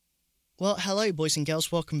Well, hello, boys and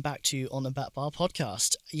girls. Welcome back to On the Bat Bar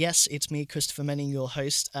podcast. Yes, it's me, Christopher Menning, your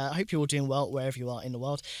host. I hope you're all doing well wherever you are in the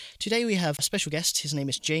world. Today we have a special guest. His name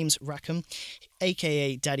is James Rackham,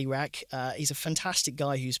 aka Daddy Rack. He's a fantastic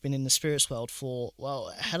guy who's been in the spirits world for,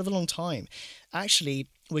 well, a hell of a long time. Actually,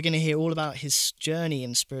 we're going to hear all about his journey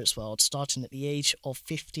in the spirits world, starting at the age of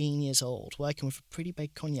 15 years old, working with a pretty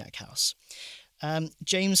big cognac house.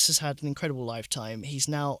 James has had an incredible lifetime. He's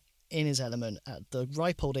now in his element at the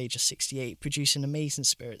ripe old age of 68, producing amazing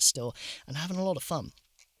spirits still and having a lot of fun.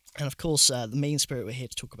 And of course, the main spirit we're here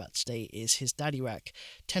to talk about today is his Daddy Rack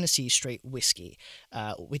Tennessee Straight Whiskey,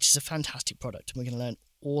 which is a fantastic product, and we're going to learn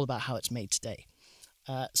all about how it's made today.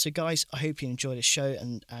 So guys, I hope you enjoy this show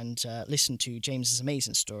and listen to James's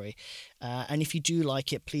amazing story. And if you do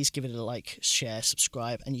like it, please give it a like, share,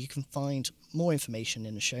 subscribe, and you can find more information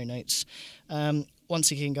in the show notes.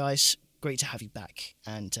 Once again, guys, great to have you back,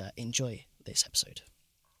 and enjoy this episode.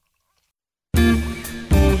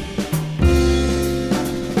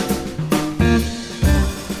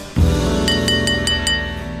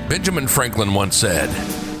 Benjamin Franklin once said,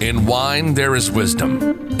 "In wine there is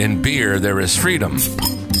wisdom, in beer there is freedom,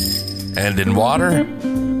 and in water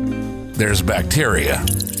there's bacteria."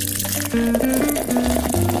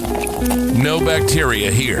 No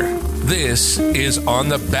bacteria here. This is On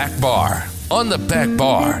the Back Bar. On the Back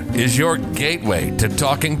Bar is your gateway to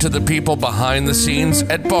talking to the people behind the scenes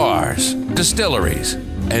at bars, distilleries,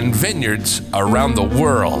 and vineyards around the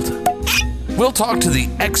world. We'll talk to the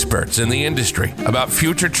experts in the industry about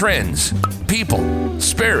future trends, people,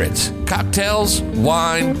 spirits, cocktails,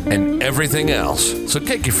 wine, and everything else. So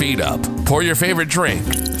kick your feet up, pour your favorite drink,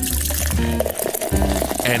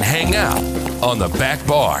 and hang out on the Back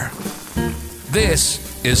Bar. This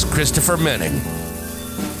is Christopher Menning.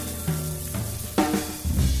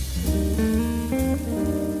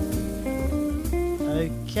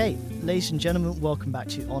 Okay, ladies and gentlemen, welcome back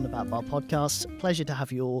to On the Bat Bar podcast. Pleasure to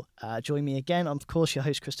have you all join me again. I'm, of course, your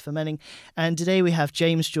host, Christopher Menning, and today we have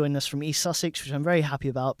James joining us from East Sussex, which I'm very happy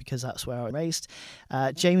about because that's where I'm raised.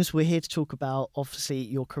 James, we're here to talk about, obviously,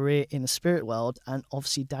 your career in the spirit world and,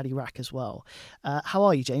 obviously, Daddy Rack as well. How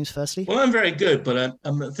are you, James, firstly? Well, I'm very good, but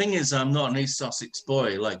the thing is, I'm not an East Sussex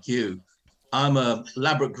boy like you. I'm a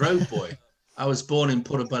Ladbroke Grove boy. I was born in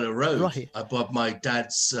Portobello Road, right, above my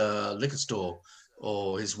dad's liquor store,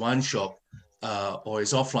 or his wine shop, or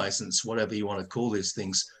his off-license, whatever you want to call these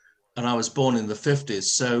things. And I was born in the 50s.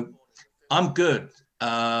 So I'm good.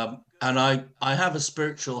 And I have a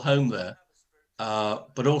spiritual home there.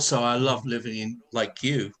 But also I love living in, like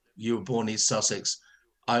you were born East Sussex.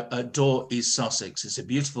 I adore East Sussex. It's a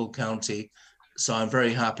beautiful county. So I'm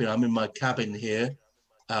very happy. I'm in my cabin here,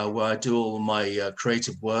 where I do all my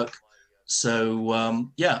creative work.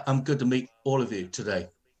 So yeah, I'm good to meet all of you today.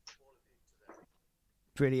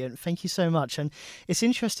 Brilliant. Thank you so much. And it's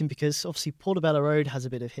interesting because obviously Portobello Road has a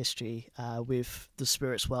bit of history with the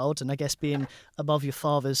spirits world, and I guess being above your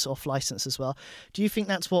father's off license as well. Do you think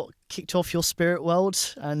that's what kicked off your spirit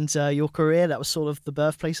world and your career? That was sort of the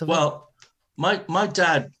birthplace of it? Well, my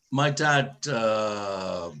dad,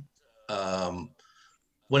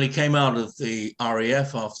 when he came out of the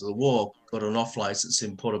RAF after the war, got an off license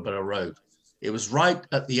in Portobello Road. It was right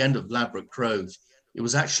at the end of Ladbroke Grove. It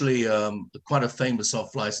was actually quite a famous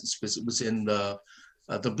off-license because it was in the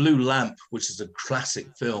Blue Lamp, which is a classic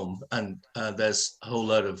film, and there's a whole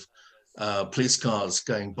load of police cars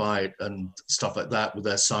going by it and stuff like that with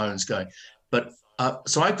their sirens going. But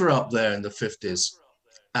so I grew up there in the 50s,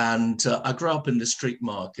 and I grew up in the street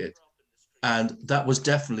market, and that was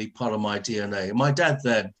definitely part of my DNA. My dad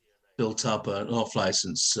then built up an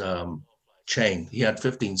off-license chain. He had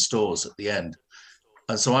 15 stores at the end.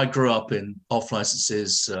 And so I grew up in off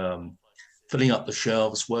licenses, filling up the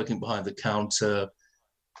shelves, working behind the counter.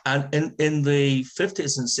 And in the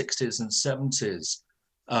 50s and 60s and 70s,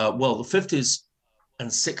 well, the 50s and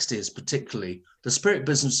 60s particularly, the spirit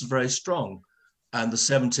business was very strong. And the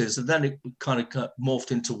 70s, and then it kind of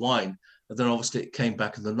morphed into wine. And then obviously it came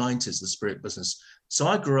back in the 90s, the spirit business. So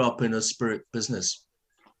I grew up in a spirit business.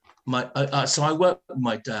 So I worked with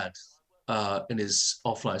my dad in his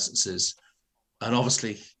off licenses. And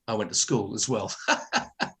obviously, I went to school as well.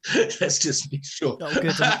 Let's just be sure. Oh,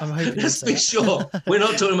 good. I'm hoping Let's be sure. We're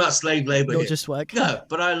not talking about slave labor Not here. just work. No,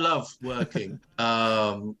 but I love working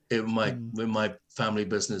in my family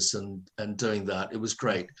business and doing that. It was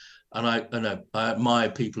great. And I admire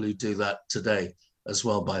people who do that today as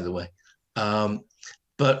well, by the way.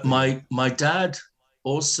 But my dad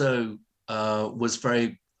also was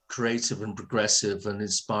very creative and progressive and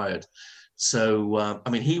inspired. So, I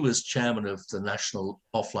mean, he was chairman of the National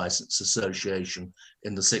Off-License Association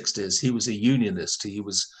in the 60s. He was a unionist. He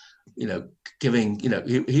was giving,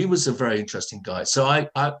 he was a very interesting guy. So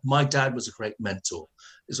my dad was a great mentor,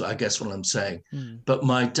 is what I guess what I'm saying. But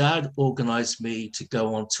my dad organized me to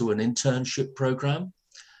go on to an internship program.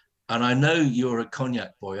 And I know you're a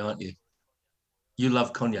cognac boy, aren't you? You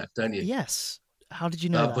love cognac, don't you? Yes. How did you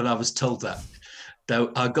know that? But I was told that.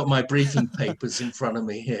 Though I got my briefing papers in front of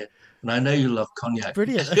me here, and I know you love cognac.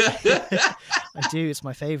 Brilliant. I do. It's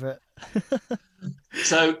my favorite.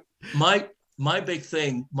 So my big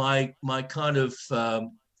thing, my kind of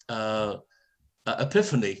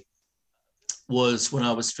epiphany was when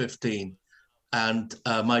I was 15, and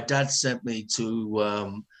my dad sent me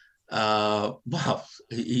to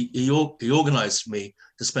he organized me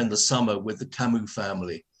to spend the summer with the Camus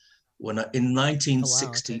family in 1968. Oh, wow,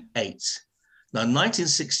 okay. Now,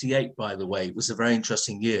 1968, by the way, was a very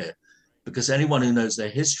interesting year, because anyone who knows their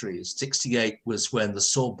history, 68 was when the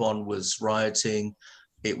Sorbonne was rioting.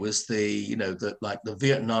 It was the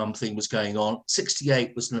Vietnam thing was going on.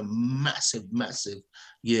 68 was a massive, massive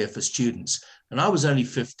year for students. And I was only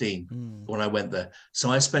 15 when I went there. So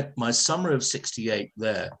I spent my summer of 68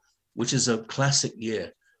 there, which is a classic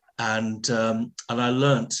year. And I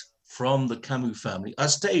learned from the Camus family. I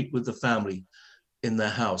stayed with the family in their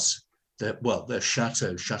house, their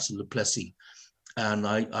chateau Le Plessis. And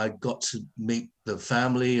I got to meet the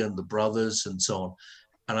family and the brothers and so on.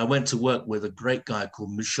 And I went to work with a great guy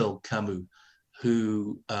called Michel Camus,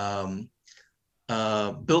 who built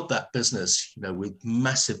that business, with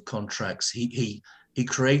massive contracts. He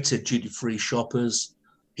created duty-free shoppers.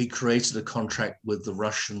 He created a contract with the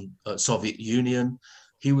Russian Soviet Union.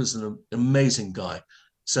 He was an amazing guy.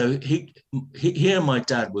 So he and my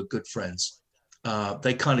dad were good friends.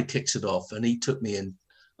 They kind of kicked it off, and he took me in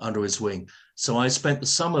under his wing. So I spent the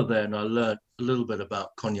summer there, and I learned a little bit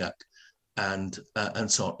about cognac and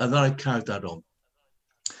so on. And then I carried that on.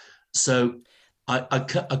 So I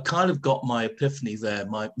kind of got my epiphany there,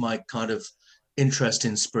 my kind of interest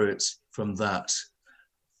in spirits from that.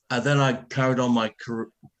 And then I carried on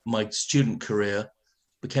my student career,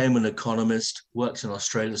 became an economist, worked in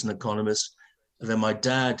Australia as an economist. And then my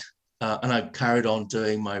dad, and I carried on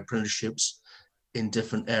doing my apprenticeships in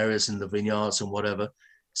different areas in the vineyards and whatever.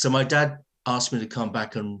 So my dad asked me to come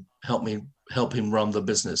back and help him run the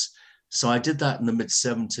business. So I did that in the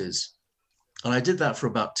mid-70s. And I did that for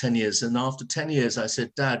about 10 years. And after 10 years, I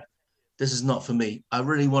said, Dad, this is not for me. I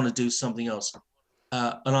really want to do something else.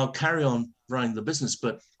 And I'll carry on running the business,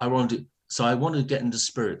 but I wanted to get into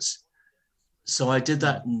spirits. So I did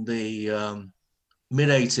that in the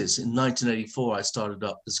mid-80s. In 1984, I started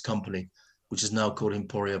up this company, which is now called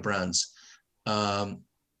Emporia Brands. And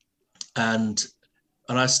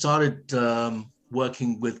I started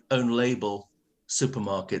working with own label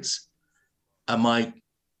supermarkets. And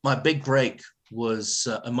my big break was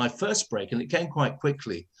my first break, and it came quite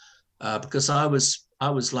quickly because I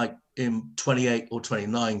was like in 28 or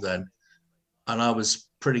 29 then, and I was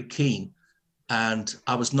pretty keen, and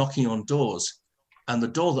I was knocking on doors, and the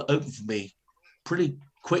door that opened for me pretty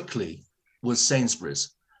quickly was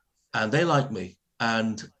Sainsbury's, and they liked me,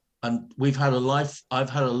 and I've had a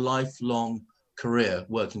lifelong career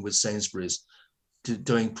working with Sainsbury's,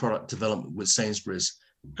 doing product development with Sainsbury's,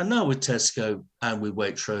 and now with Tesco and with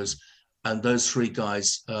Waitrose. And those three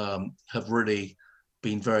guys have really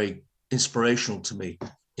been very inspirational to me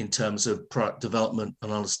in terms of product development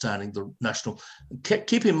and understanding the national.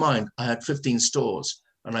 Keep in mind, I had 15 stores,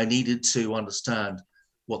 and I needed to understand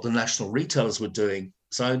what the national retailers were doing.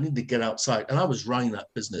 So I needed to get outside, and I was running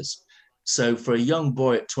that business. So for a young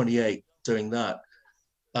boy at 28 doing that,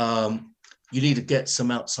 you need to get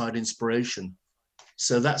some outside inspiration.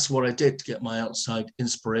 So that's what I did to get my outside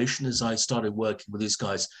inspiration, as I started working with these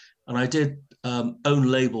guys. And I did own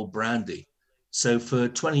label brandy. So for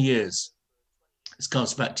 20 years, this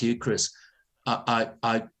comes back to you, Chris, I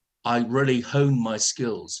really honed my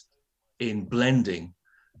skills in blending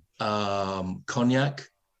cognac,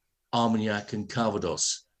 Armagnac, and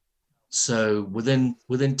Calvados. So within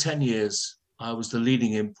 10 years, I was the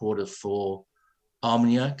leading importer for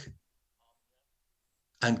Armagnac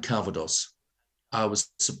and Calvados. I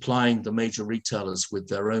was supplying the major retailers with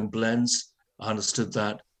their own blends. I understood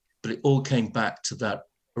that, but it all came back to that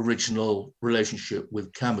original relationship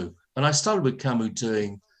with Camus. And I started with Camus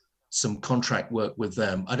doing some contract work with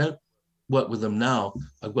them. I don't work with them now.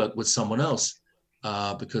 I work with someone else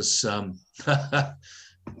because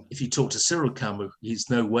if you talk to Cyril Camus, he's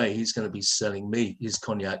no way he's going to be selling me his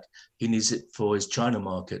cognac. He needs it for his China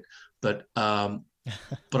market. But I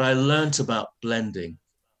learned about blending,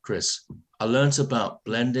 Chris. I learned about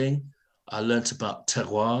blending. I learned about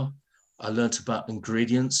terroir. I learned about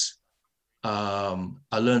ingredients. I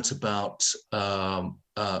learned about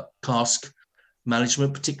cask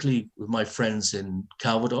management, particularly with my friends in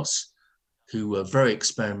Calvados, who were very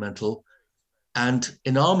experimental. And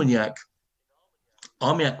in Armagnac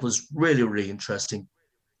was really, really interesting.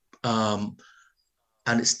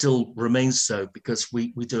 And it still remains so because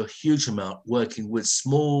we do a huge amount working with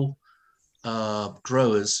small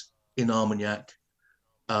growers in Armagnac.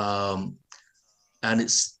 And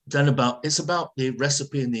it's about the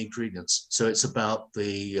recipe and the ingredients. So it's about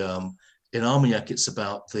in Armagnac, it's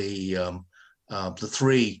about the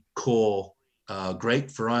 3 core grape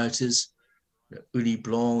varieties, Uni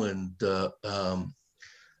Blanc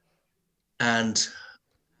and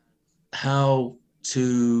how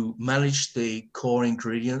to manage the core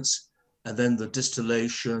ingredients, and then the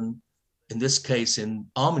distillation. In this case, in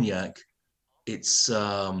Armagnac, it's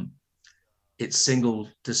single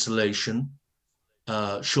distillation,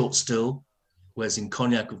 short still, whereas in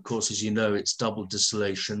Cognac, of course, as you know, it's double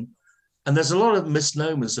distillation. And there's a lot of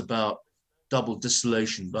misnomers about double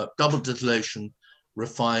distillation, but double distillation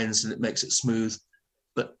refines and it makes it smooth.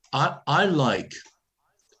 But I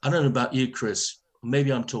don't know about you, Chris,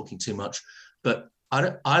 maybe I'm talking too much, but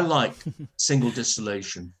I like single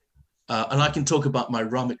distillation. And I can talk about my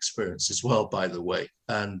rum experience as well, by the way,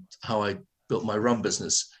 and how I built my rum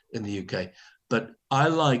business in the UK. But I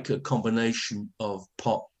like a combination of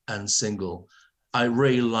pot and single. I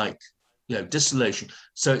really like, distillation.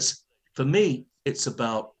 So for me, it's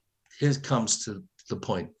about, here comes to the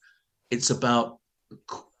point. It's about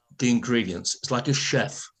the ingredients. It's like a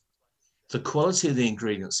chef. The quality of the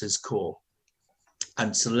ingredients is core,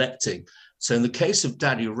 and selecting. So in the case of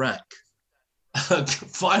Daddy Rack,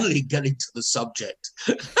 finally getting to the subject.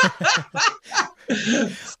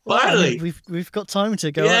 Finally, we've got time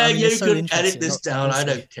to go. Yeah, you can edit this down. I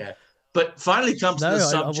don't care. But finally comes to the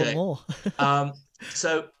subject. I want more.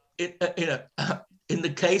 So in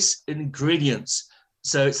the case in ingredients,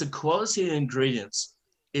 so it's the quality of ingredients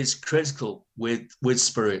is critical with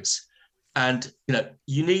spirits, and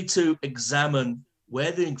you need to examine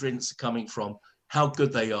where the ingredients are coming from, how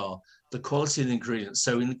good they are, the quality of the ingredients.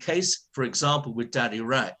 So in the case, for example, with Daddy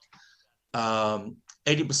Rack,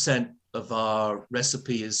 80% of our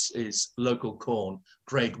recipe is local corn,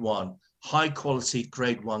 grade 1, high quality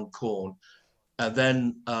grade 1 corn, and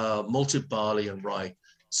then malted barley and rye.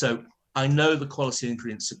 So I know the quality of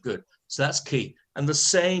ingredients are good. So that's key. And the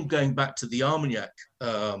same going back to the Armagnac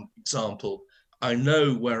example, I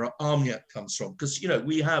know where Armagnac comes from because,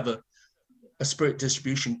 we have a spirit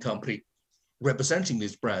distribution company representing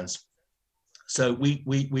these brands. So we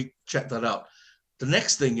check that out. The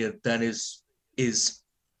next thing then is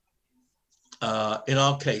in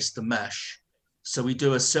our case, the mash. So we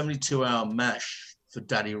do a 72-hour mash for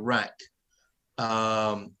Daddy Rack.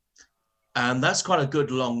 And that's quite a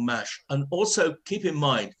good long mash. And also keep in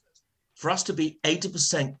mind, for us to be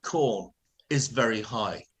 80% corn is very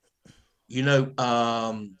high.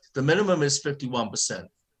 The minimum is 51%.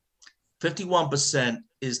 51%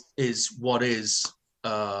 is what is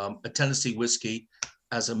a Tennessee whiskey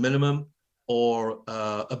as a minimum, or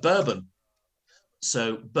a bourbon.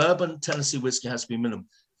 So bourbon Tennessee whiskey has to be minimum.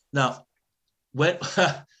 Now, when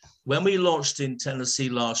we launched in Tennessee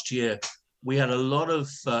last year, we had a lot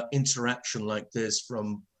of interaction like this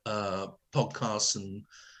from podcasts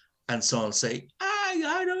and so on. Say,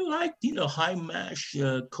 I don't like high mash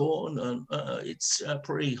corn, and it's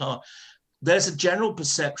pretty hard. There's a general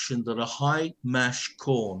perception that a high mash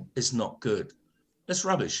corn is not good. That's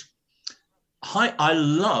rubbish. I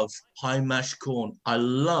love high mash corn. I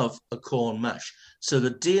love a corn mash. So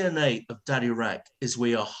the DNA of Daddy Rack is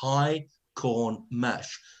we are high corn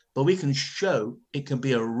mash, but we can show it can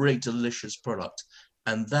be a really delicious product.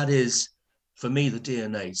 And that is, for me, the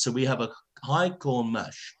DNA. So we have a high corn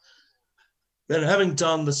mash. Then having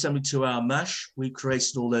done the 72-hour mash, we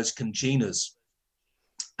created all those congeners.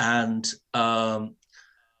 And,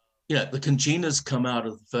 the congeners come out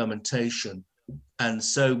of the fermentation. And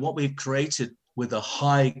so what we've created with a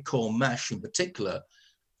high corn mash in particular,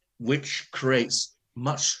 which creates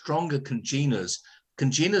much stronger congeners.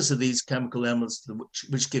 Congeners are these chemical elements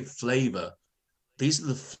which give flavor. These are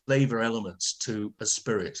the flavor elements to a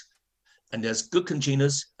spirit. And there's good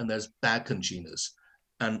congeners and there's bad congeners.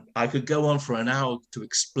 And I could go on for an hour to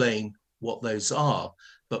explain what those are.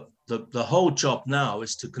 But the whole job now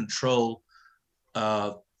is to control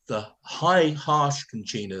the high, harsh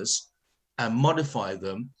congeners and modify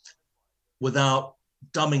them without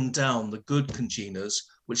dumbing down the good congeners,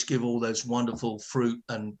 which give all those wonderful fruit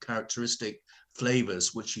and characteristic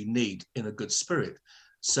flavors which you need in a good spirit.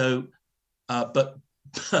 So, and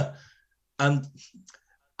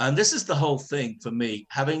this is the whole thing for me,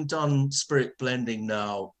 having done spirit blending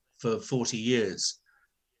now for 40 years.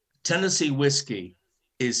 Tennessee whiskey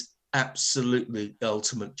is absolutely the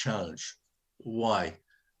ultimate challenge. Why?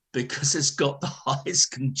 Because it's got the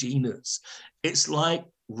highest congeners. It's like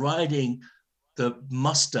riding the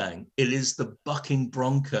Mustang. It is the bucking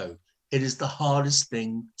bronco. It is the hardest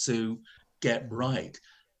thing to get right.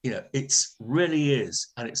 It's really is,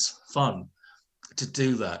 and it's fun to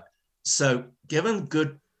do that. So given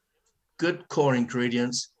good core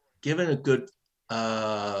ingredients, given a good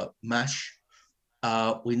mash,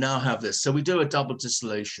 we now have this. So we do a double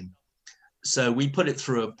distillation. So we put it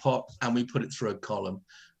through a pot and we put it through a column,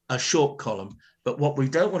 a short column. But what we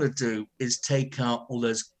don't want to do is take out all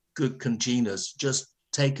those good congeners, just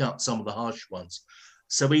take out some of the harsh ones.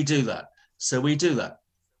 So we do that.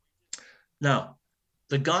 Now,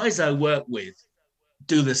 the guys I work with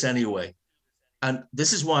do this anyway. And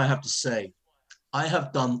this is why I have to say, I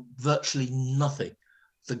have done virtually nothing.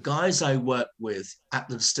 The guys I work with at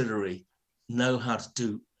the distillery know how to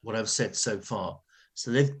do what I've said so far. So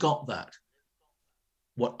they've got that.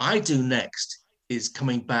 What I do next is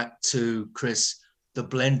coming back to, Chris, the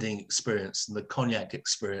blending experience and the cognac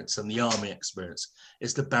experience and the army experience.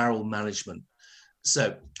 It's the barrel management.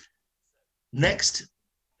 So next,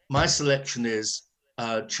 my selection is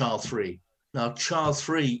Char 3. Now, Char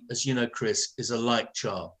 3, as you know, Chris, is a light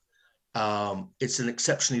char. It's an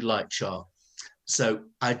exceptionally light char. So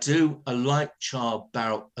I do a light char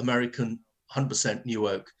barrel, American 100% new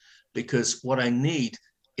oak, because what I need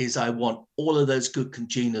is I want all of those good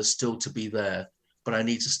congeners still to be there, but I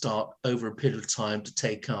need to start over a period of time to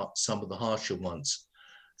take out some of the harsher ones.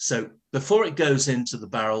 So before it goes into the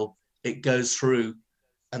barrel, it goes through,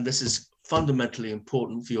 and this is fundamentally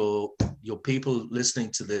important for your people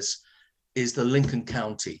listening to this, is the Lincoln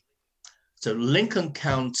County. So Lincoln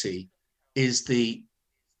County is the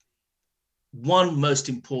one most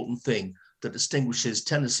important thing that distinguishes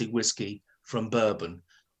Tennessee whiskey from bourbon,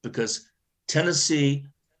 because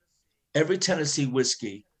every Tennessee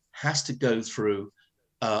whiskey has to go through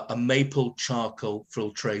a maple charcoal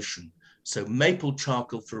filtration. So maple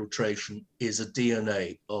charcoal filtration is a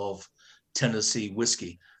DNA of Tennessee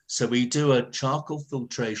whiskey. So we do a charcoal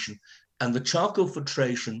filtration, and the charcoal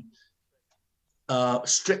filtration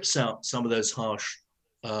strips out some of those harsh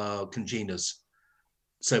congeners.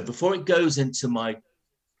 So before it goes into my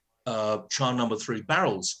char number 3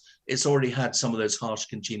 barrels, it's already had some of those harsh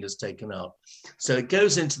congeners taken out. So it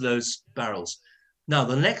goes into those barrels. Now,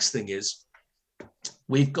 the next thing is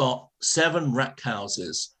we've got 7 rack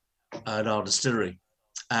houses at our distillery,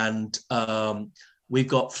 and we've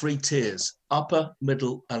got 3 tiers, upper,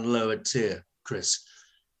 middle, and lower tier, Chris.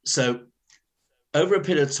 So over a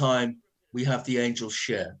period of time, we have the Angel's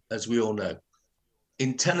Share, as we all know.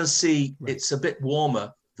 In Tennessee, right, it's a bit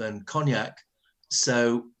warmer than cognac,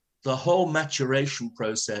 so the whole maturation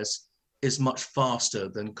process is much faster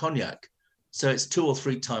than cognac. So it's 2 or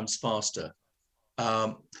 3 times faster.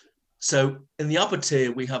 So in the upper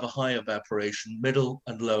tier, we have a high evaporation, middle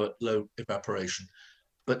and low evaporation.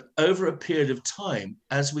 But over a period of time,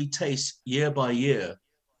 as we taste year by year,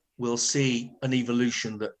 we'll see an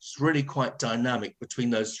evolution that's really quite dynamic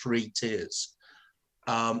between those 3 tiers.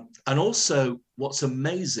 And also what's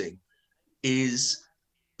amazing is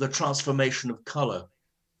the transformation of color.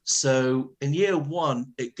 So in year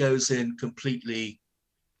 1, it goes in completely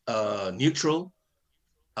neutral.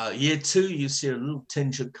 Year 2, you see a little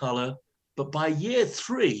tinge of color. But by year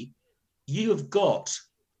 3, you have got,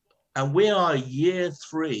 and we are year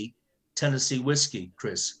 3 Tennessee whiskey,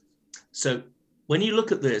 Chris. So when you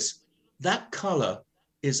look at this, that color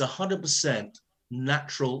is 100%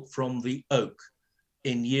 natural from the oak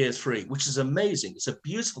in year 3, which is amazing. It's a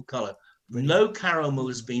beautiful color. No caramel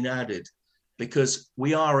has been added because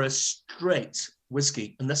we are a straight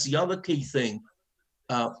whiskey. And that's the other key thing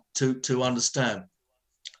to understand.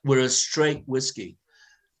 We're a straight whiskey.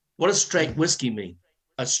 What does straight whiskey mean?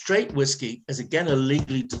 A straight whiskey is, again, a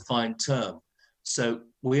legally defined term. So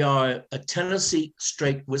we are a Tennessee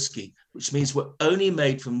straight whiskey, which means we're only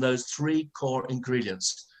made from those 3 core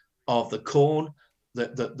ingredients of the corn,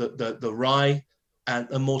 the rye, and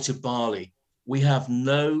the malted barley. We have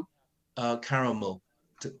no caramel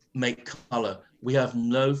to make color. We have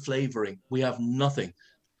no flavoring. We have nothing.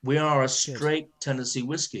 We are a straight Tennessee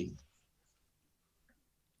whiskey.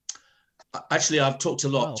 Actually, I've talked a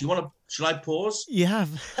lot. Wow. Do you want to? Shall I pause? You have.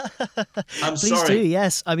 I'm Please sorry. Do.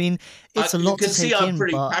 Yes. I mean, it's a lot to take in. You can see I'm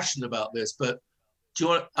pretty passionate about this, but do you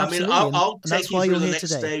want? Absolutely. I mean, I'll take you through the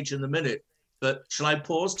next stage in a minute. But shall I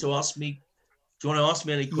pause to ask me? Do you want to ask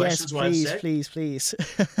me any questions? Yes, please.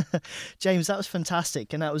 James, that was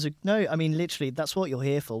fantastic, and that was literally, that's what you're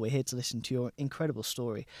here for. We're here to listen to your incredible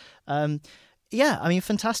story. Yeah, I mean,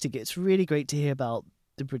 fantastic. It's really great to hear about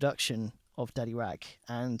the production of Daddy Rack.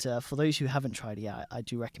 And for those who haven't tried it yet, I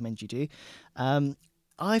do recommend you do.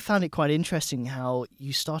 I found it quite interesting how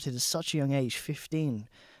you started at such a young age, 15,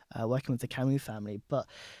 working with the Camus family. But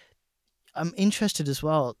I'm interested as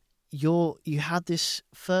well. You had this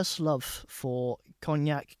first love for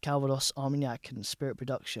cognac, Calvados, Armagnac, and spirit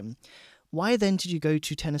production. Why then did you go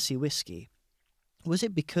to Tennessee whiskey? Was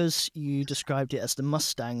it because you described it as the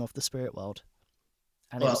Mustang of the spirit world,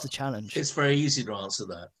 and it was the challenge? It's very easy to answer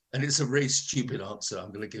that, and it's a really stupid answer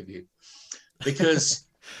I'm going to give you, because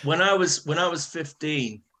when I was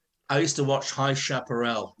 15, I used to watch High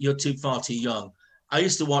Chaparral. You're too young. I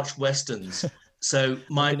used to watch westerns. So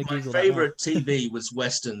my favorite TV was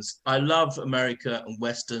westerns. I love America and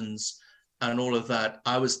westerns and all of that.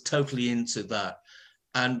 I was totally into that.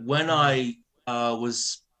 And when I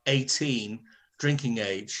was 18, drinking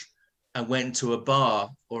age, and went to a bar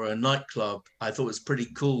or a nightclub, I thought it was pretty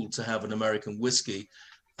cool to have an American whiskey.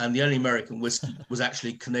 And the only American whiskey was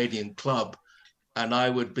actually Canadian Club. And I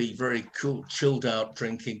would be very cool, chilled out,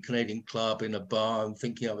 drinking Canadian Club in a bar and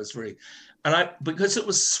thinking I was really, because it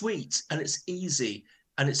was sweet and it's easy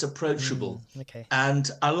and it's approachable. Okay.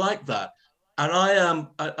 And I like that. And I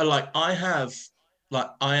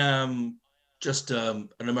am just an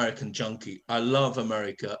American junkie. I love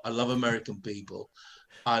America. I love American people.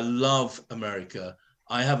 I love America.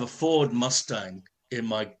 I have a Ford Mustang in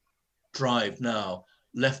my drive now,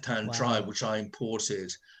 left-hand drive, which I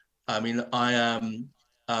imported. I mean, I am,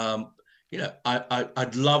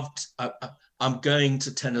 I'd loved, I'm going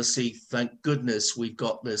to Tennessee. Thank goodness we've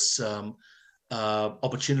got this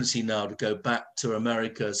opportunity now to go back to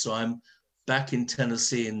America. So I'm back in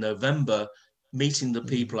Tennessee in November, meeting the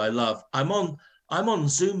people I love. I'm on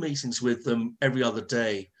Zoom meetings with them every other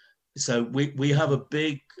day. So we have a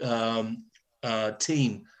big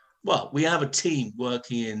team. Well, we have a team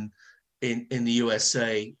working in the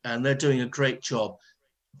USA, and they're doing a great job.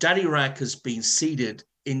 Daddy Rack has been seeded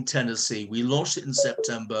in Tennessee. We launched it in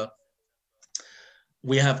September.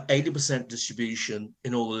 We have 80% distribution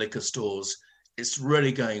in all the liquor stores. It's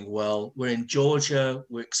really going well. We're in Georgia.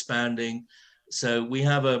 We're expanding. So we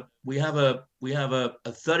have a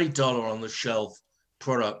 $30 on the shelf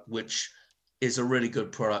product, which is a really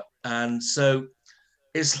good product. And so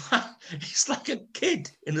it's like a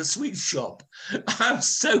kid in a sweet shop. I'm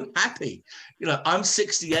so happy. I'm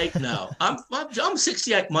 68 now. I'm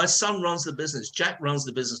 68. My son runs the business. Jack runs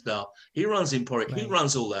the business now. He runs Emporic. Right. He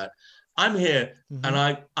runs all that. I'm here,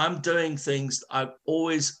 and I'm doing things I've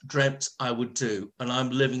always dreamt I would do, and I'm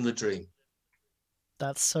living the dream.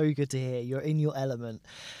 That's so good to hear. You're in your element.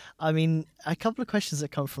 I mean, a couple of questions that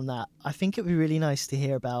come from that. I think it'd be really nice to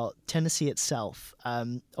hear about Tennessee itself.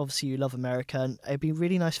 Obviously, you love America, and it'd be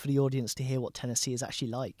really nice for the audience to hear what Tennessee is actually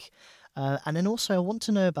like. And then also, I want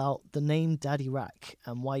to know about the name Daddy Rack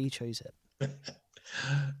and why you chose it.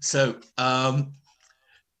 So,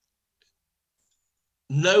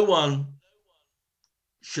 no one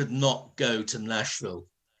should not go to Nashville.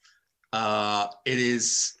 It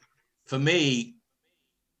is, for me,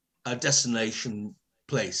 a destination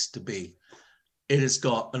place to be. It has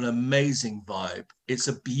got an amazing vibe. It's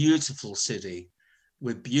a beautiful city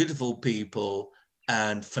with beautiful people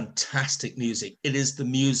and fantastic music. It is the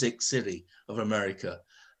music city of America.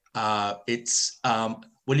 It's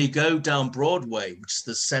when you go down Broadway, which is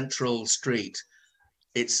the central street,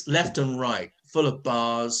 it's left and right, full of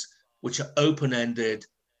bars, which are open-ended,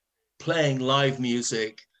 playing live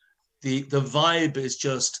music. The vibe is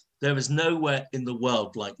just, there is nowhere in the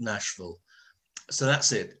world like Nashville. So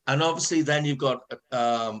that's it. And obviously then you've got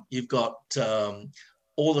all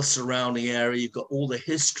the surrounding area, you've got all the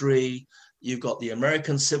history, you've got the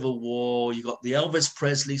American Civil War, you've got the Elvis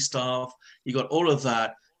Presley stuff, you got all of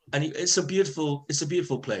that. And it's a beautiful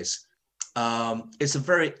place. It's a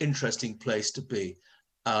very interesting place to be.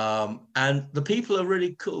 And the people are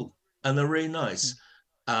really cool and they're really nice.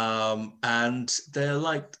 And they're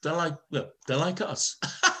like us.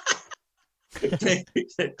 they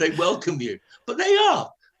welcome you, but they're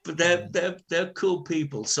cool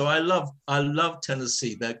people. So I love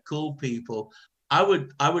Tennessee. They're cool people. I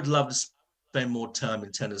would love to spend more time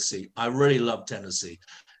in Tennessee. I really love Tennessee.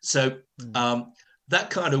 So that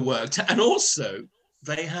kind of worked. And also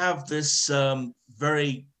they have this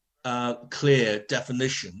very clear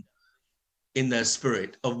definition in their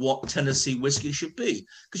spirit of what Tennessee whiskey should be.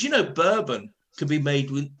 Because bourbon can be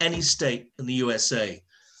made in any state in the USA.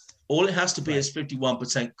 All it has to be is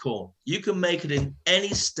 51% corn. You can make it in any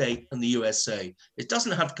state in the USA. It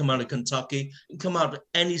doesn't have to come out of Kentucky. It can come out of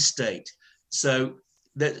any state. So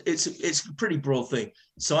that it's a pretty broad thing.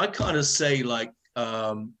 So I kind of say like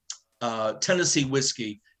Tennessee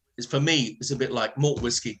whiskey is, for me, it's a bit like malt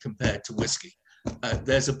whiskey compared to whiskey.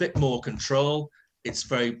 There's a bit more control. It's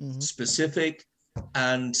very specific.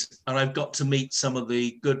 And I've got to meet some of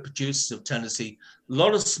the good producers of Tennessee, a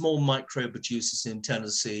lot of small micro producers in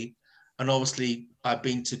Tennessee. And obviously, I've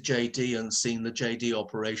been to JD and seen the JD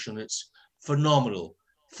operation. It's phenomenal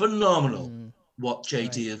what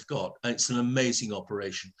JD have got. It's an amazing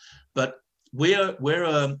operation. But we're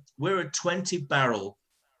a 20-barrel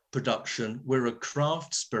production. We're a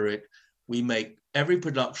craft spirit. We make, every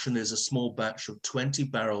production is a small batch of 20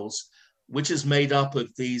 barrels, which is made up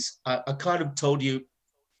of these. I kind of told you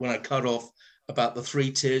when I cut off about the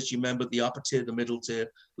 3 tiers. You remember the upper tier, the middle tier,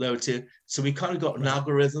 lower tier. So we kind of got an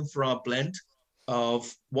algorithm for our blend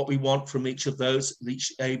of what we want from each of those,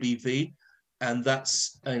 each ABV. And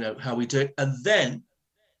that's, how we do it. And then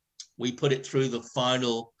we put it through the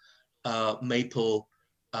final maple,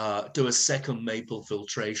 do a second maple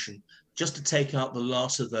filtration just to take out the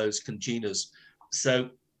last of those congeners.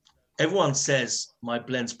 So everyone says my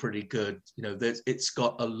blend's pretty good. It's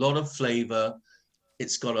got a lot of flavor.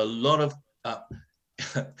 It's got a lot of,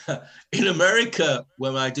 in America,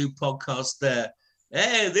 when I do podcasts there,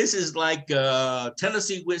 hey, this is like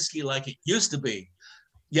Tennessee whiskey like it used to be.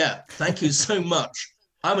 Yeah, thank you so much.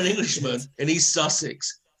 I'm an Englishman in East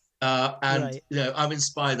Sussex, and I'm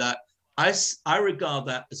inspired that. I regard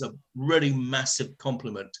that as a really massive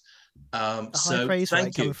compliment. So high praise,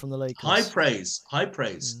 thank you. Coming from the locals. High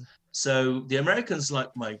praise. So the Americans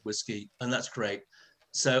like my whiskey, and that's great.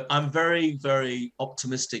 So I'm very, very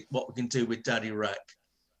optimistic what we can do with Daddy Rack.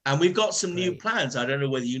 And we've got some new plans. I don't know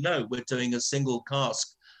whether you know, we're doing a single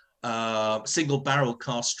barrel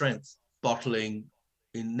cask strength bottling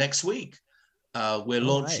in next week. We're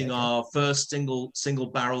launching our first single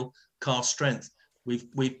barrel cask strength.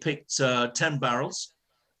 We've picked 10 barrels,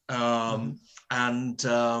 and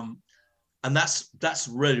that's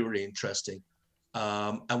really, really interesting.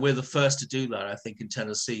 And we're the first to do that, I think, in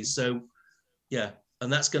Tennessee. So yeah,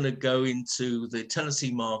 and that's going to go into the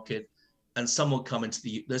Tennessee market, and some will come into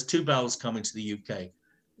there's 2 barrels coming to the UK.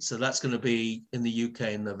 So that's going to be in the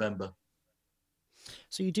UK in November.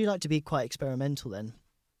 So you do like to be quite experimental then?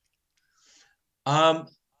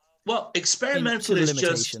 Well, experimental is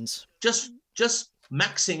just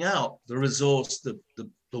maxing out the resource, the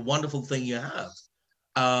wonderful thing you have,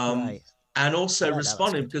 and also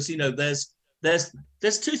responding, because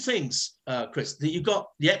there's 2 things, Chris. That you've got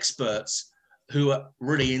the experts who are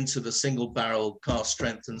really into the single barrel cask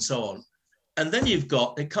strength and so on, and then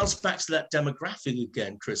it comes back to that demographic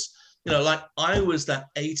again, Chris. Like I was that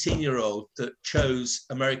 18-year-old that chose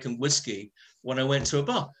American whiskey when I went to a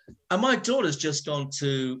bar. And my daughter's just gone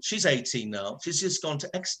she's 18 now. She's just gone to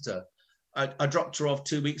Exeter. I dropped her off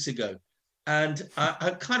 2 weeks ago. And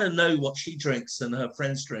I kind of know what she drinks and her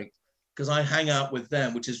friends drink, because I hang out with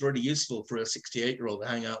them, which is really useful for a 68-year-old to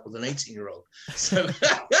hang out with an 18-year-old. So,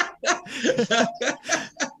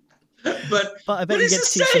 but I bet you get to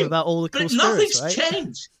teach them about all the cool spirits, right? Nothing's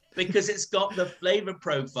changed, because it's got the flavor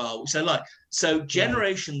profile, which I like. So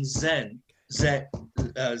Generation Z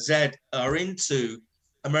are into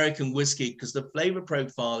American whiskey because the flavor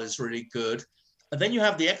profile is really good. And then you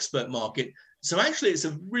have the expert market. So actually it's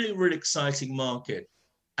a really, really exciting market.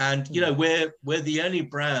 And, we're the only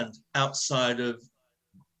brand outside of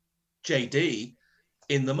JD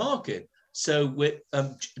in the market. So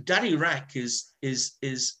Daddy Rack is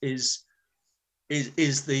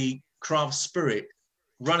the craft spirit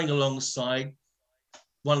running alongside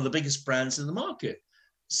one of the biggest brands in the market.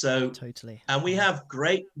 So totally. And we have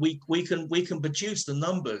we can produce the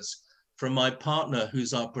numbers from my partner,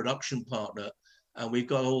 who's our production partner, and we've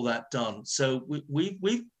got all that done. So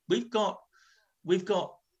we've got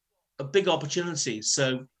a big opportunity.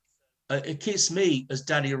 So it keeps me as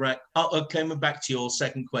Daddy Rack. Coming back to your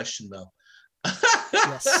second question though.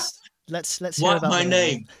 Yes. Let's hear what about my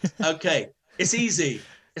name. Okay, it's easy.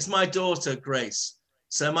 It's my daughter Grace.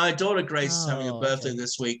 So my daughter Grace is having a birthday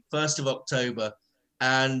this week, 1st of October.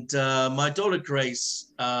 And my daughter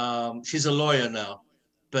Grace, she's a lawyer now,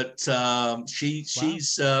 but she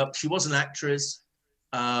was an actress.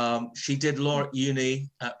 She did law at uni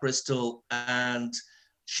at Bristol, and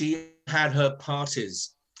she had her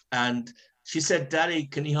parties. And she said, "Daddy,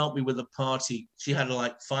 can you help me with a party?" She had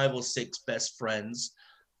like 5 or 6 best friends.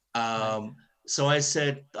 So I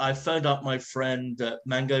said, I phoned up my friend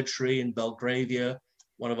Mango Tree in Belgravia,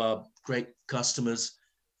 one of our great customers.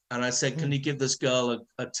 And I said, can you give this girl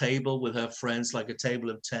a table with her friends, like a table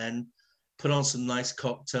of 10, put on some nice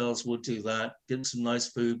cocktails, we'll do that, give her some nice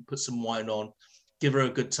food, put some wine on, give her a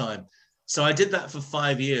good time. So I did that for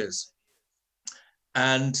 5 years.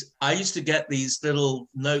 And I used to get these little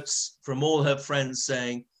notes from all her friends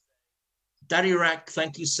saying, Daddy Rack,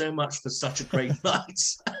 thank you so much for such a great night.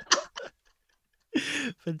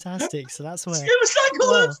 Fantastic. So that's where It was like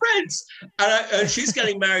all well, her friends. And she's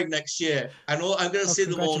getting married next year. And I'm going to see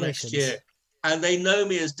them all next year. And they know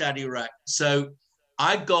me as Daddy Rack. So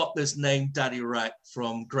I got this name Daddy Rack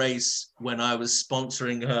from Grace when I was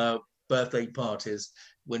sponsoring her birthday parties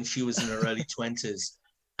when she was in her early 20s.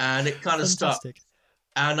 And it kind of stuck.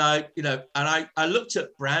 And I looked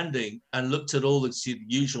at branding and looked at all the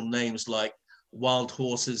usual names like Wild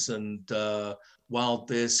Horses and Wild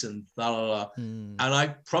this and blah, blah, blah. And I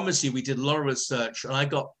promise you, we did a lot of research, and I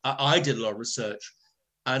did a lot of research,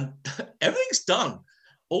 and everything's done.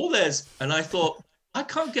 All there's, and I thought, I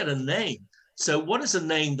can't get a name. So what is a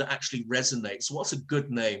name that actually resonates? What's a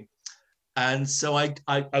good name? And so I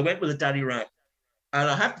went with a Daddy Rack. And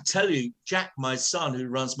I have to tell you, Jack, my son, who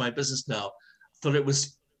runs my business now, thought it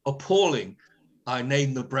was appalling. I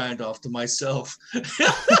named the brand after myself.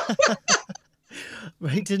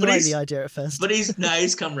 He didn't like the idea at first. But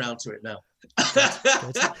he's come around to it now.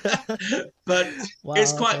 But wow,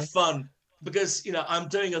 it's quite fun because, I'm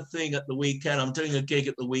doing a thing at the weekend. I'm doing a gig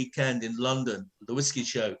at the weekend in London, the Whiskey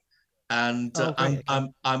Show. And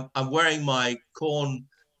I'm wearing my corn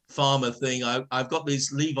farmer thing. I've got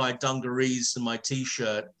these Levi dungarees and my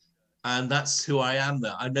T-shirt, and that's who I am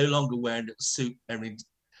now. I'm no longer wearing a suit.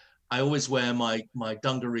 I always wear my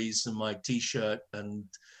dungarees and my T-shirt, and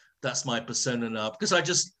that's my persona now because I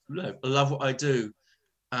just love what I do,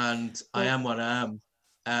 and I am what I am.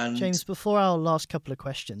 And James, before our last couple of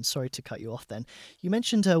questions, sorry to cut you off then, you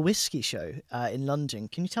mentioned a whiskey show in London.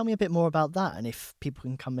 Can you tell me a bit more about that, and if people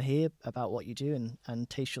can come here about what you do and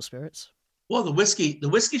taste your spirits? Well, the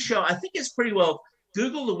whiskey show, I think it's pretty well,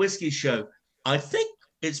 Google the whiskey show. I think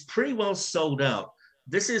it's pretty well sold out.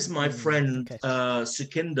 This is my friend,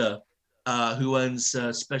 Sukinder, who owns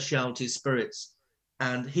Specialty Spirits.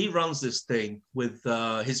 And he runs this thing with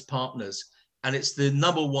his partners. And it's the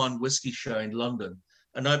 #1 whiskey show in London.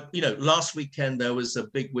 And last weekend, there was a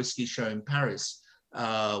big whiskey show in Paris,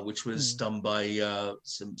 which was done by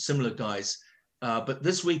some similar guys. But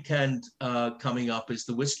this weekend coming up is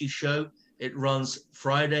the whiskey show. It runs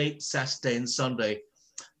Friday, Saturday, and Sunday.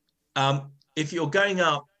 If you're going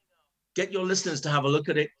up, get your listeners to have a look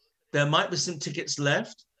at it. There might be some tickets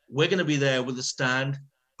left. We're going to be there with a stand.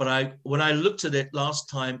 But when I looked at it last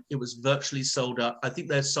time, it was virtually sold out. I think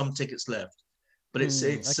there's some tickets left. But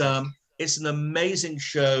it's an amazing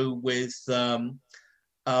show with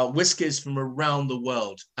whiskies from around the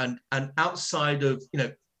world. And outside of,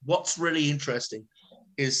 what's really interesting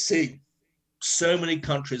is see so many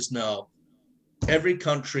countries now. Every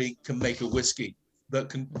country can make a whiskey that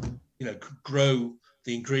can, grow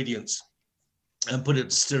the ingredients and put it in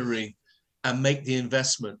distillery and make the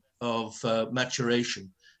investment of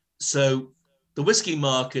maturation. So the whiskey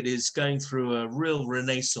market is going through a real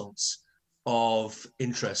renaissance of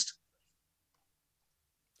interest.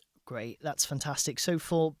 Great, that's fantastic. So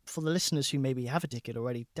for the listeners who maybe have a ticket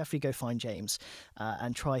already, definitely go find James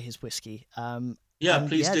and try his whiskey.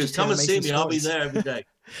 Please do. Come and see me. Stories. I'll be there every day.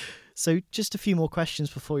 So just a few more questions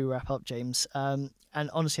before we wrap up, James. And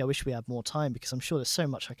honestly, I wish we had more time because I'm sure there's so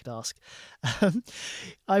much I could ask.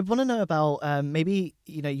 I want to know about maybe,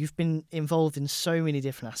 you've been involved in so many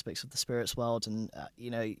different aspects of the spirits world and,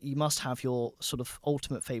 you must have your sort of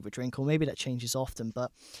ultimate favourite drink, or maybe that changes often.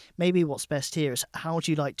 But maybe what's best here is, how do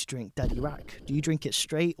you like to drink Daddy Rack? Do you drink it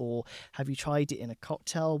straight, or have you tried it in a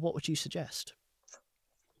cocktail? What would you suggest?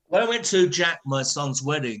 When I went to Jack, my son's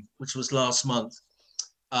wedding, which was last month,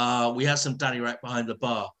 we had some Daddy Rack behind the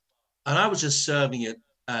bar, and I was just serving it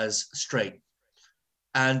as straight.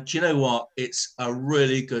 And do you know what? It's a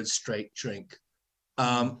really good straight drink.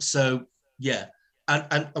 So yeah,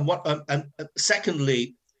 and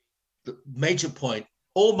secondly, the major point: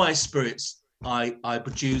 all my spirits I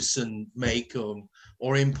produce and make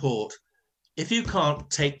or import. If you can't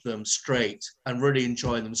take them straight and really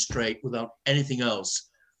enjoy them straight without anything else,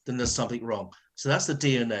 then there's something wrong. So that's the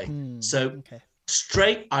DNA.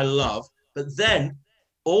 Straight, I love, but then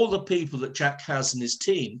all the people that Jack has in his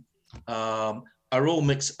team are all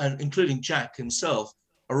mixed, and including Jack himself,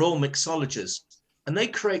 are all mixologists, and they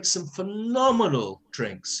create some phenomenal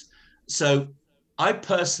drinks. So I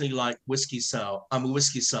personally like whiskey sour. I'm a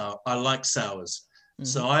whiskey sour. I like sours.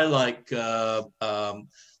 So I like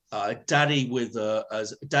Daddy with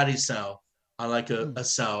a Daddy sour. I like a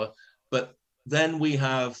sour, but then we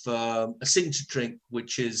have a signature drink,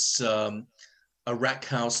 which is a Rack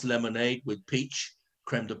House lemonade with peach,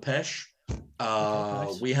 creme de pêche.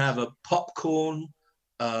 Nice. We have a popcorn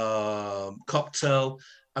cocktail.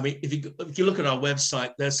 I mean, if you look at our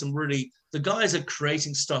website, there's some the guys are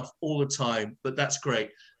creating stuff all the time, but that's great.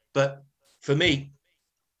 But for me,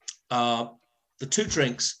 the two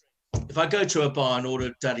drinks, if I go to a bar and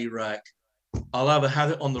order Daddy Rack, I'll either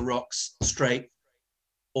have it on the rocks straight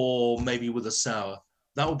or maybe with a sour.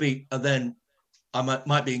 That would be, and then I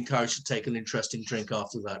might be encouraged to take an interesting drink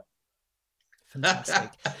after that.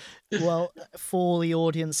 Fantastic. Well, for the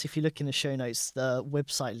audience, if you look in the show notes, the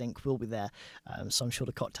website link will be there. So I'm sure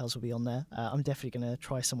the cocktails will be on there. I'm definitely going to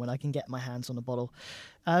try some when I can get my hands on a bottle.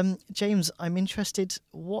 James, I'm interested,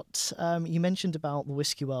 what you mentioned about the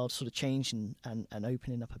whiskey world sort of changing and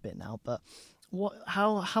opening up a bit now, but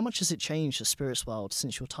how much has it changed the spirits world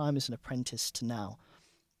since your time as an apprentice to now?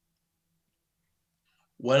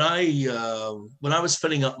 When I was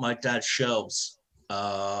filling up my dad's shelves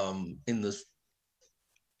in the,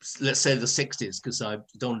 let's say, the 60s, because I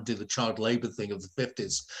don't want to do the child labor thing of the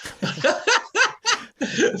 50s.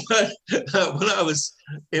 But when I was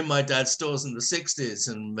in my dad's stores in the 60s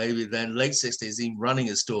and maybe then late 60s, even running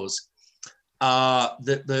his stores,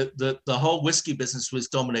 the whole whiskey business was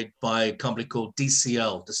dominated by a company called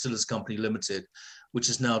DCL, Distillers Company Limited, which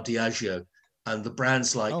is now Diageo. And the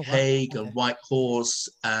brands like Haig and White Horse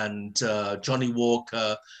and Johnny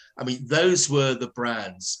Walker, I mean, those were the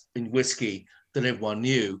brands in whiskey that everyone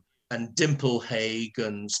knew, and Dimple Haig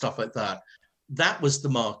and stuff like that. That was the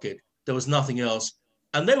market. There was nothing else.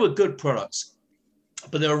 And they were good products,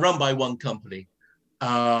 but they were run by one company.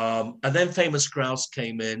 And then Famous Grouse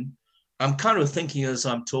came in. I'm kind of thinking as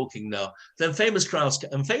I'm talking now. Then Famous Grouse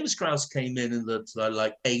came in the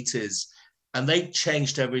like 80s. And they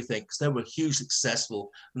changed everything because they were hugely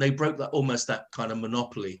successful, and they broke almost that kind of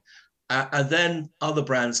monopoly. And then other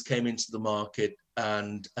brands came into the market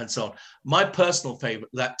and so on. My personal favorite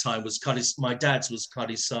at that time was my dad's was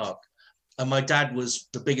Cutty Sark. And my dad was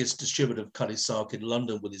the biggest distributor of Cutty Sark in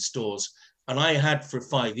London with his stores. And I had for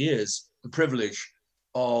 5 years the privilege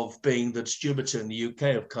of being the distributor in the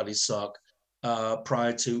UK of Cutty Sark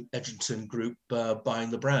prior to Edgerton Group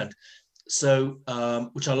buying the brand. So,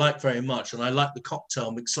 which I like very much. And I like the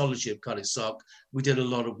cocktail mixology of Cutty Sark. We did a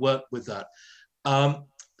lot of work with that.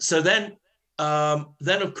 So then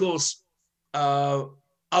of course,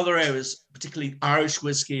 other areas, particularly Irish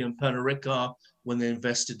whiskey and Pernod Ricard, when they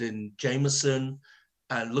invested in Jameson,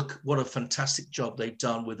 and look what a fantastic job they've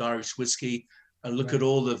done with Irish whiskey. And look at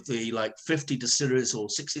all of the like 50 distilleries or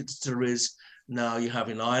 60 distilleries now you have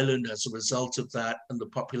in Ireland as a result of that and the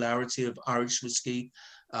popularity of Irish whiskey.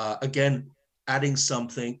 Again, adding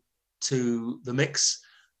something to the mix.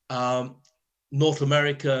 North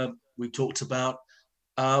America, we talked about,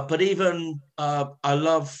 but even I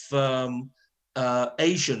love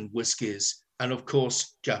Asian whiskies, and of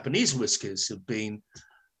course, Japanese whiskies have been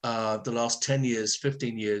the last 10 years,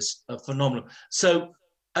 15 years, phenomenal. So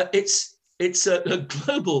it's a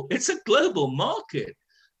global market,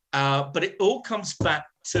 but it all comes back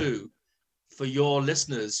to, for your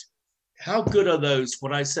listeners, how good are those,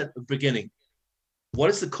 what I said at the beginning,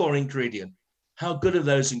 what is the core ingredient? How good are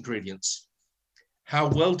those ingredients? How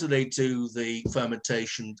well do they do the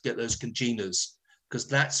fermentation to get those congeners? Because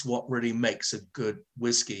that's what really makes a good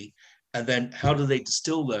whiskey. And then how do they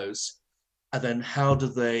distill those? And then how do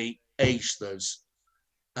they age those?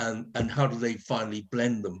 And how do they finally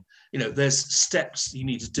blend them? You know, there's steps you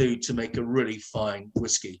need to do to make a really fine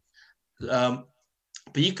whiskey. But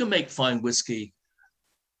you can make fine whiskey,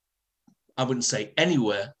 I wouldn't say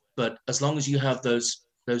anywhere, but as long as you have those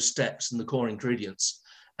steps and the core ingredients,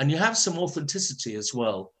 and you have some authenticity as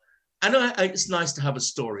well. And it's nice to have a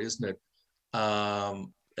story, isn't it?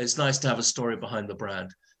 It's nice to have a story behind the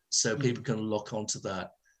brand, so people can lock onto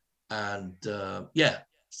that. And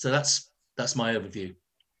so that's my overview.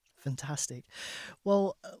 Fantastic.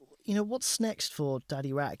 Well, what's next for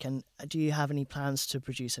Daddy Rack, and do you have any plans to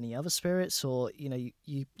produce any other spirits, or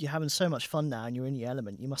you're having so much fun now and you're in your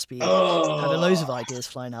element, you must be having loads of ideas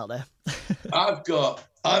flying out there.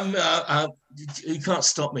 You can't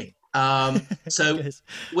stop me. So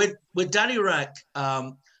with Daddy Rack,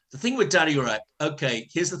 the thing with Daddy Rack, okay,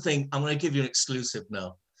 here's the thing, I'm going to give you an exclusive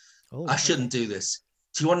now. I shouldn't do this.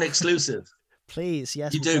 Do you want an exclusive? Please,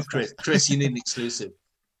 yes. You do, Chris, you need an exclusive.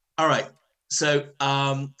 All right. So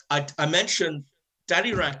I mentioned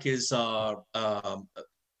Daddy Rack is our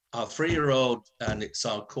 3-year-old, and it's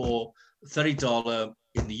our core $30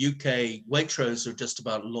 in the UK. Waitrose are just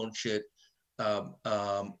about to launch it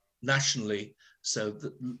nationally. So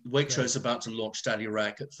Waitrose is about to launch Daddy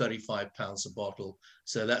Rack at £35 a bottle.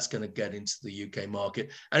 So that's going to get into the UK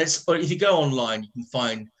market. And if you go online, you can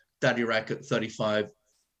find Daddy Rack at 35,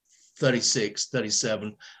 36,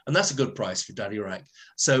 37, and that's a good price for Daddy Rack.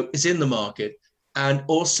 So it's in the market. And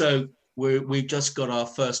also we've just got our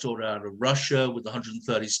first order out of Russia with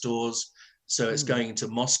 130 stores. So it's going into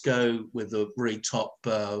Moscow with a really top,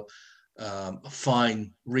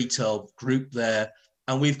 fine retail group there.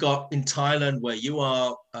 And we've got in Thailand, where you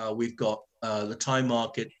are, we've got the Thai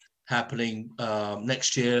market happening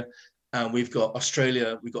next year. And we've got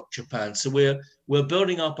Australia, we've got Japan. So we're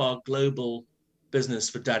building up our global business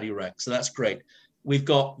for Daddy Rack. So that's great. We've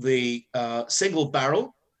got the single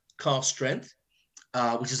barrel cask strength,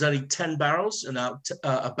 which is only 10 barrels. And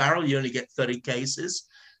a barrel, you only get 30 cases.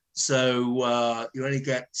 So you only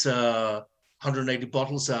get 180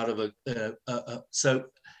 bottles out of so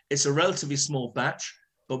it's a relatively small batch,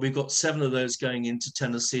 but we've got 7 of those going into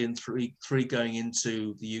Tennessee and three going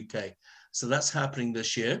into the UK. So that's happening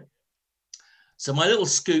this year. So my little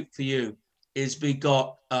scoop for you is we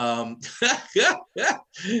got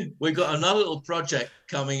we got another little project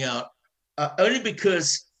coming out, only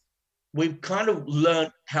because we've kind of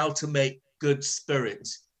learned how to make good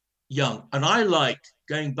spirits young. And I like,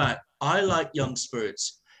 going back, I like young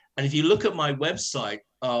spirits. And if you look at my website,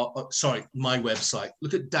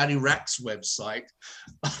 look at Daddy Rack's website.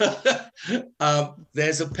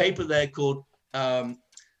 There's a paper there called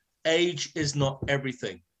Age is Not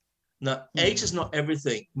Everything. Now, age is not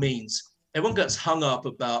everything means everyone gets hung up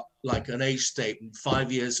about like an age statement,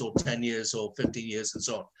 5 years or 10 years or 15 years and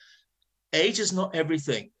so on. Age is not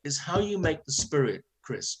everything. It's how you make the spirit,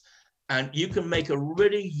 Chris. And you can make a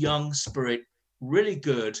really young spirit really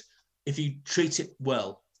good if you treat it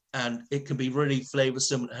well. And it can be really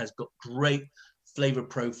flavorsome. It has got great flavor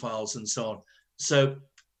profiles and so on. So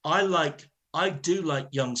I do like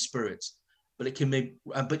young spirits, but it can be,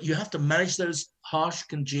 but you have to manage those harsh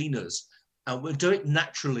congeners, and we'll do it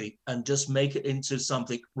naturally and just make it into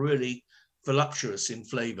something really voluptuous in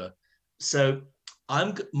flavor. So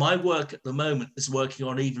my work at the moment is working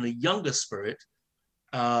on even a younger spirit,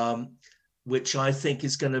 which I think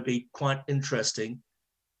is going to be quite interesting.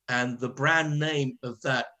 And the brand name of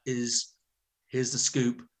that is, here's the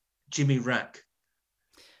scoop, Jimmy Rack.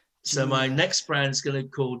 So my next brand is going to be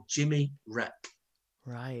called Jimmy Rack.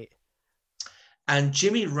 Right. And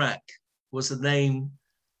Jimmy Rack was the name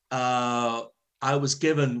I was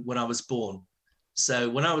given when I was born. So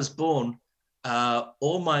when I was born,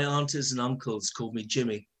 all my aunties and uncles called me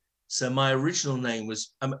Jimmy. So my original name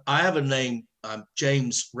was, I have a name,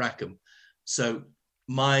 James Rackham. So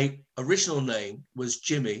my original name was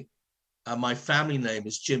Jimmy, and my family name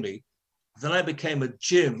is Jimmy. Then I became a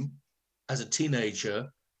Jim as a teenager.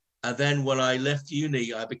 And then when I left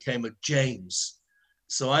uni, I became a James.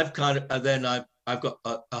 So I've kind of, and then I've got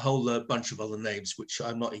a whole bunch of other names, which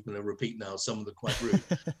I'm not even going to repeat now. Some of them are quite rude,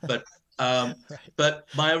 but right. But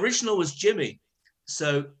my original was Jimmy.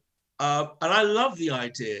 So, and I love the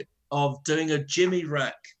idea of doing a Jimmy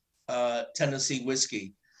Rack Tennessee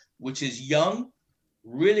whiskey, which is young,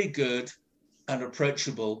 really good and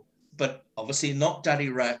approachable, but obviously not Daddy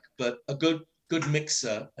Rack, but a good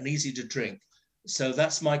mixer and easy to drink. So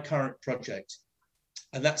that's my current project.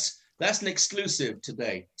 And that's an exclusive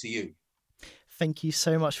today to you. Thank you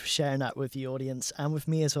so much for sharing that with the audience and with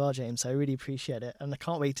me as well, James. I really appreciate it. And I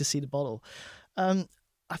can't wait to see the bottle.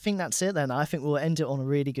 I think that's it then. I think we'll end it on a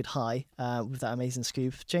really good high with that amazing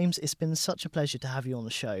scoop. James, it's been such a pleasure to have you on the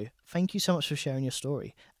show. Thank you so much for sharing your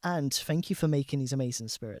story. And thank you for making these amazing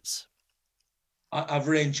spirits. I've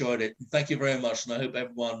really enjoyed it. Thank you very much. And I hope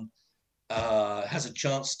everyone has a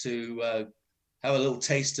chance to have a little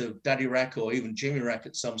taste of Daddy Rack or even Jimmy Rack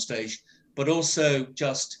at some stage, but also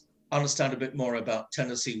just understand a bit more about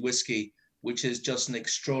Tennessee whiskey, which is just an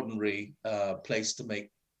extraordinary place to make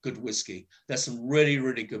good whiskey. There's some really,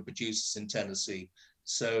 really good producers in Tennessee.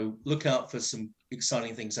 So look out for some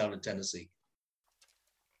exciting things out of Tennessee.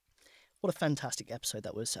 What a fantastic episode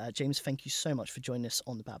that was. James, thank you so much for joining us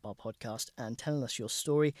on the Bat Bar podcast and telling us your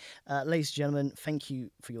story. Ladies and gentlemen, thank you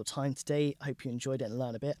for your time today. I hope you enjoyed it and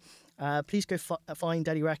learned a bit. Please go find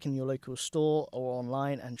Daddy Rack in your local store or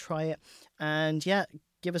online and try it. And yeah,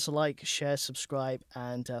 give us a like, share, subscribe,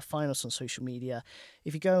 and find us on social media.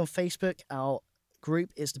 If you go on Facebook, our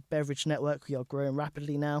group is the Beverage Network. We are growing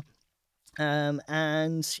rapidly now.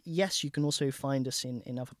 And yes, you can also find us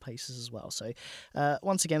in other places as well. So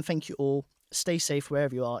once again, thank you all. Stay safe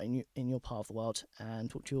wherever you are in your part of the world, and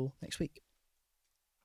talk to you all next week.